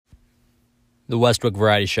The Westwick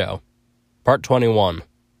Variety Show, Part 21.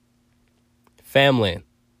 Family,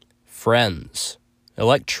 friends,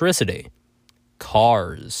 electricity,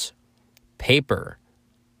 cars, paper,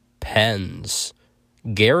 pens,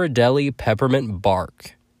 Ghirardelli peppermint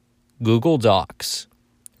bark, Google Docs,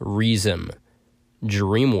 Reason,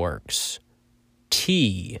 DreamWorks,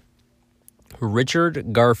 tea,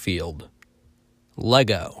 Richard Garfield,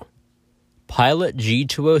 Lego, Pilot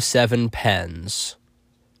G207 pens,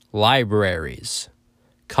 libraries,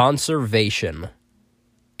 conservation,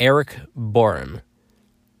 Eric Boren,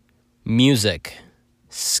 music,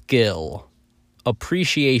 skill,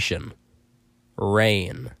 appreciation,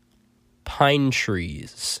 rain, pine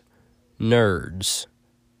trees, nerds,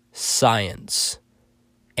 science,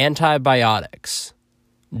 antibiotics,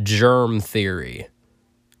 germ theory,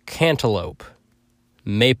 cantaloupe,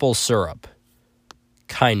 maple syrup,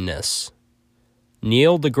 kindness,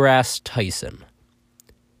 Neil deGrasse Tyson,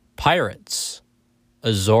 pirates,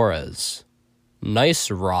 Azores,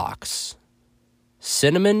 nice rocks,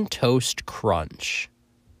 cinnamon toast crunch,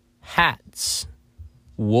 hats,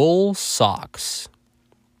 wool socks,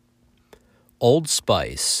 Old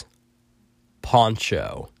Spice,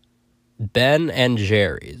 poncho, Ben and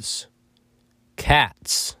Jerry's,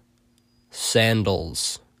 cats,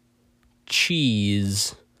 sandals,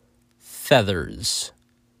 cheese, feathers,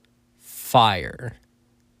 fire,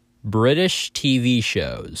 British TV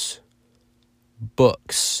shows,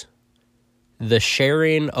 books, the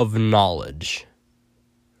sharing of knowledge,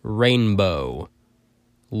 rainbow,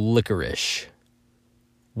 licorice,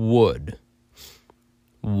 wood,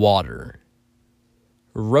 water,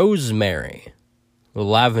 rosemary,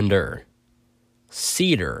 lavender,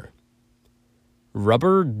 cedar,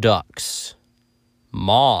 rubber ducks,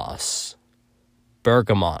 moss,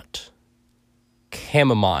 bergamot,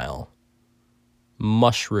 chamomile,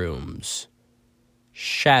 mushrooms,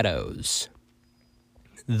 shadows,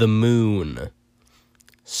 the moon,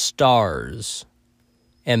 stars,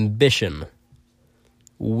 ambition,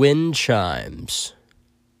 wind chimes,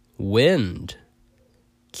 wind,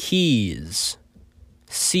 keys,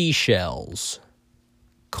 seashells,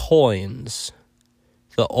 coins,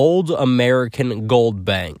 the old American gold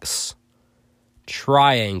banks,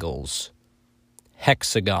 triangles,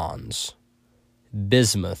 hexagons,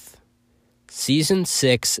 bismuth, Season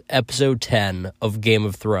 6, Episode 10 of Game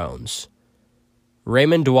of Thrones,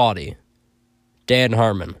 Raymond Dwadi, Dan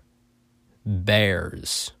Harmon,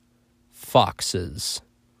 bears, foxes,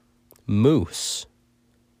 moose,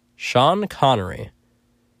 Sean Connery,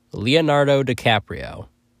 Leonardo DiCaprio,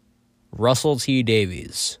 Russell T.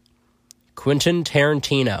 Davies, Quentin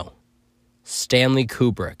Tarantino, Stanley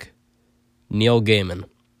Kubrick, Neil Gaiman,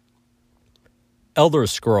 Elder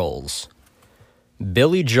Scrolls,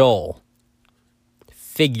 Billy Joel,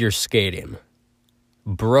 figure skating,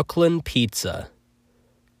 Brooklyn Pizza,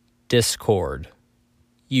 Discord,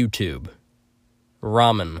 YouTube,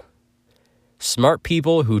 ramen, smart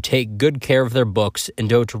people who take good care of their books and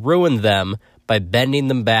don't ruin them by bending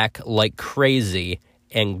them back like crazy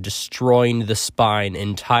and destroying the spine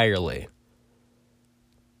entirely.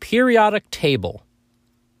 Periodic table,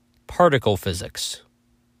 particle physics,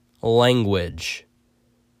 language,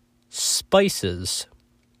 spices,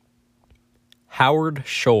 Howard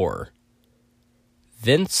Shore,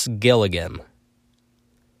 Vince Gilligan,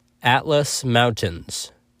 Atlas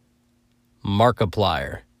Mountains,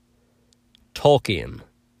 Markiplier, Tolkien,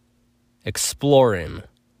 exploring,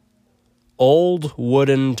 old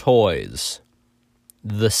wooden toys,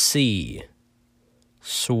 the sea,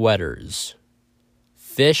 sweaters,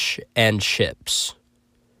 fish and chips,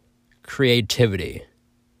 creativity,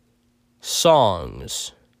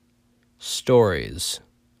 songs, stories,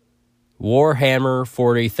 Warhammer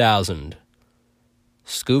 40,000,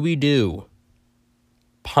 Scooby-Doo,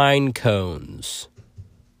 pine cones,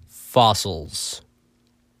 fossils,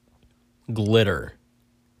 glitter,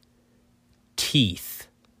 teeth,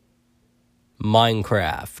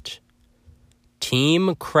 Minecraft,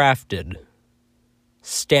 Team Crafted,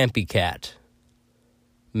 Stampy Cat,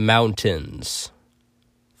 mountains,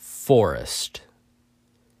 forest,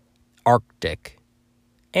 Arctic,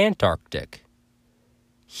 Antarctic,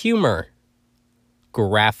 humor,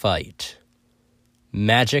 graphite,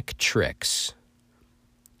 magic tricks,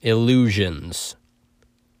 illusions,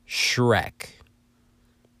 Shrek,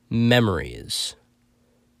 memories,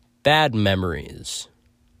 bad memories,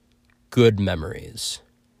 good memories,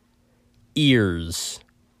 ears,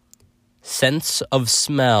 sense of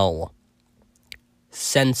smell,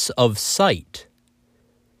 sense of sight,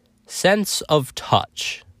 sense of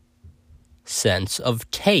touch, sense of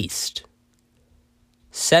taste,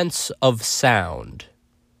 sense of sound,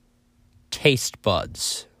 taste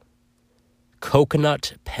buds,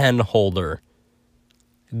 coconut pen holder,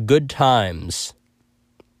 good times,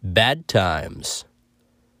 bad times,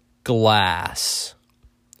 glass,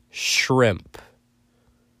 shrimp,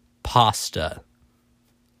 pasta,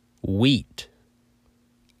 wheat,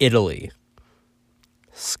 Italy,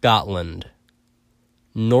 Scotland,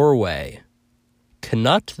 Norway,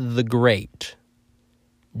 Knut the Great,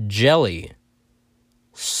 jelly,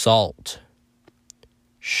 salt,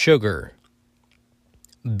 sugar,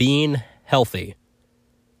 being healthy,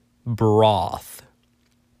 broth,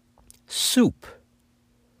 soup,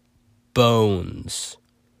 bones,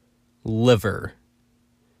 liver,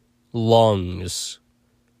 lungs,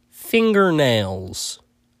 fingernails,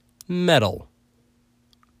 metal,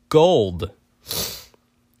 gold,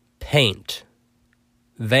 paint,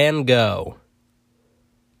 Van Gogh,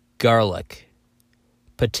 garlic,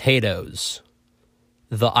 potatoes,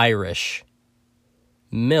 the Irish,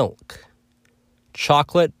 milk,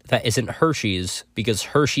 chocolate that isn't Hershey's because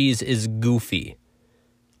Hershey's is goofy,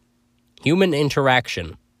 human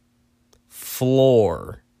interaction,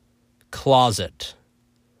 floor, closet,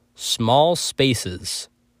 small spaces,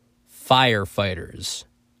 firefighters,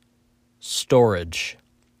 storage,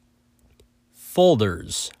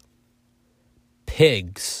 folders,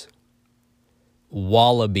 pigs,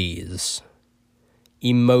 wallabies,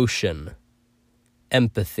 emotion,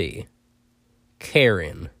 empathy,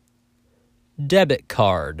 caring, debit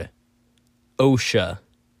card, OSHA,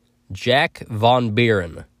 Jack Von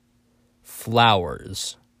Buren,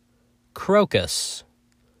 flowers, crocus,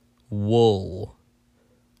 wool,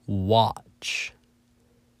 watch,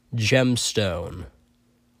 gemstone,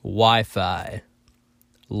 Wi-Fi,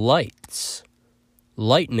 lights,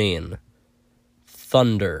 lightning,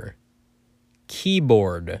 thunder,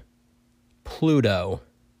 keyboard, Pluto,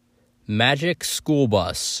 magic school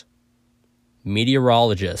bus,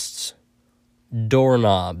 meteorologists,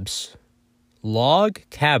 doorknobs, log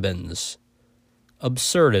cabins,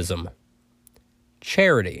 absurdism,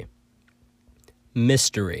 charity,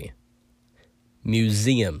 mystery,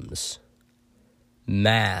 museums,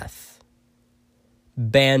 math,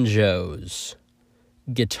 banjos,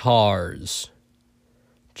 guitars,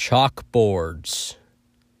 chalkboards,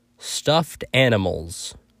 stuffed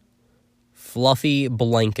animals, fluffy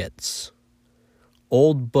blankets,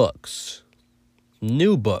 old books,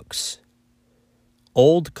 new books,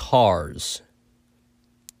 old cars,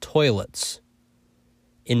 toilets,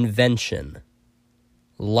 invention,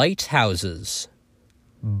 lighthouses,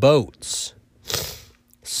 boats,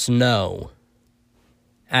 snow,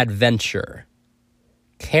 adventure,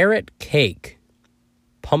 carrot cake,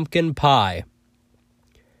 pumpkin pie,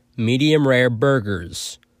 medium rare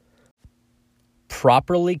burgers,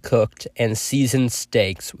 properly cooked and seasoned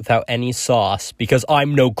steaks without any sauce because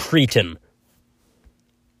I'm no cretin,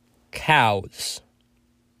 cows,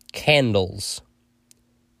 candles,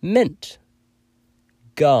 mint,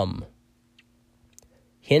 gum,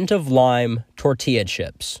 hint of lime tortilla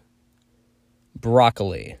chips,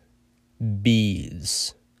 broccoli,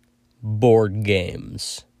 bees, board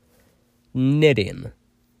games, knitting,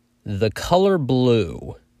 the color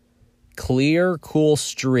blue, clear, cool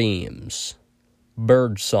streams,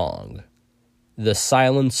 birdsong, the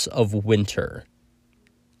silence of winter,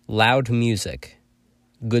 loud music,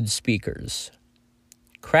 good speakers,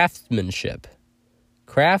 craftsmanship,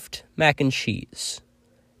 Kraft mac and cheese,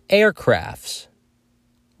 aircrafts,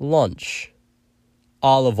 lunch,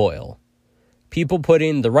 olive oil, people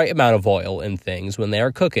putting the right amount of oil in things when they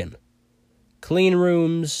are cooking, clean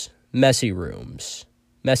rooms,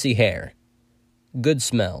 messy hair, good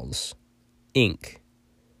smells, ink,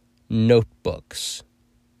 notebooks,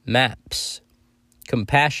 maps,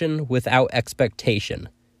 compassion without expectation,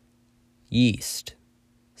 yeast,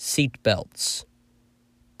 seatbelts,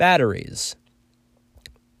 batteries,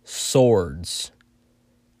 swords,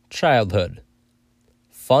 childhood,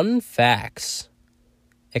 fun facts,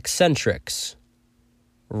 eccentrics,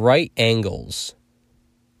 right angles,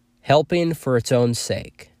 helping for its own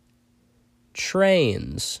sake,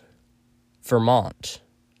 trains, Vermont,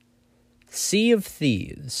 Sea of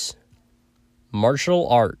Thieves, martial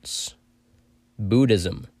arts,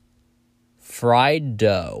 Buddhism, fried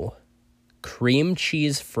dough, cream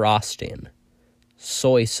cheese frosting,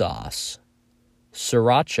 soy sauce,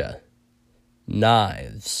 sriracha,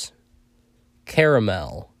 knives,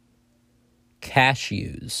 caramel,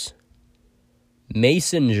 cashews,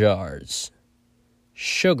 mason jars,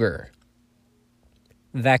 sugar,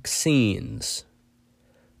 vaccines,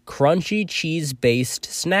 crunchy cheese-based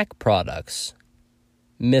snack products,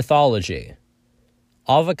 mythology,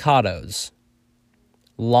 avocados,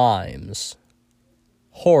 limes,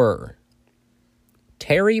 horror,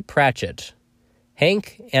 Terry Pratchett,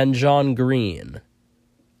 Hank and John Green,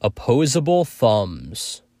 opposable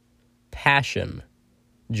thumbs, passion,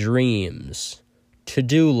 dreams,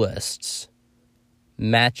 to-do lists,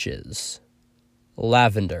 matches,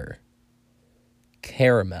 lavender,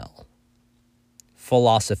 caramel,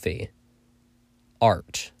 philosophy,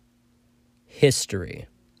 art, history,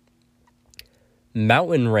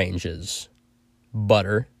 mountain ranges,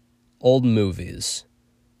 butter, old movies,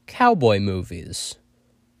 cowboy movies,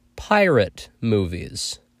 pirate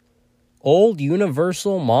movies, old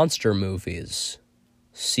Universal monster movies,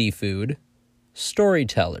 seafood,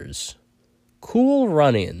 storytellers, cool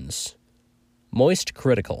run-ins, moist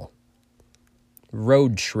critical,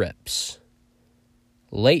 road trips,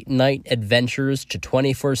 late-night adventures to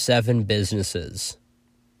 24/7 businesses,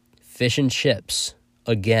 fish and chips,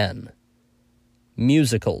 again,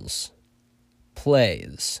 musicals,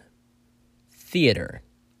 plays, theater,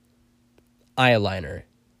 eyeliner,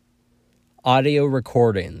 audio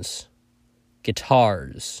recordings,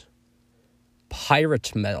 guitars,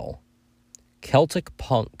 pirate metal, Celtic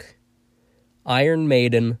punk, Iron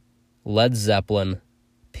Maiden, Led Zeppelin,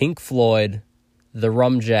 Pink Floyd, The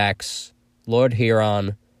Rumjacks, Lord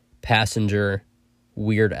Huron, Passenger,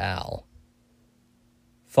 Weird Al.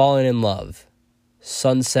 Falling in love,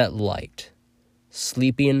 sunset light,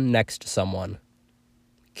 sleeping next to someone,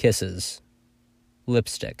 kisses,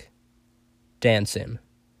 lipstick, dancing,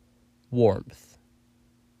 warmth,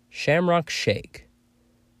 Shamrock Shake,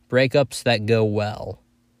 breakups that go well,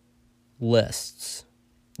 lists,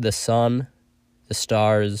 the sun, the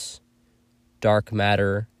stars, dark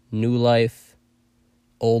matter, new life,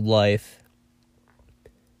 old life,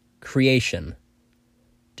 creation,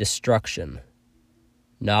 destruction,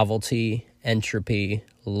 novelty, entropy,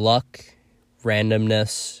 luck,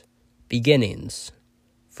 randomness, beginnings,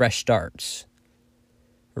 fresh starts,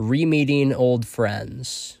 re-meeting old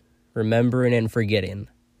friends, remembering and forgetting,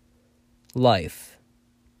 life,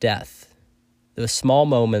 death, those small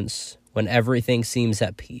moments when everything seems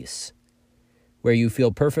at peace, where you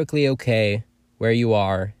feel perfectly okay where you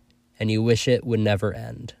are and you wish it would never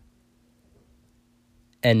end.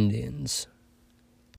 Endings.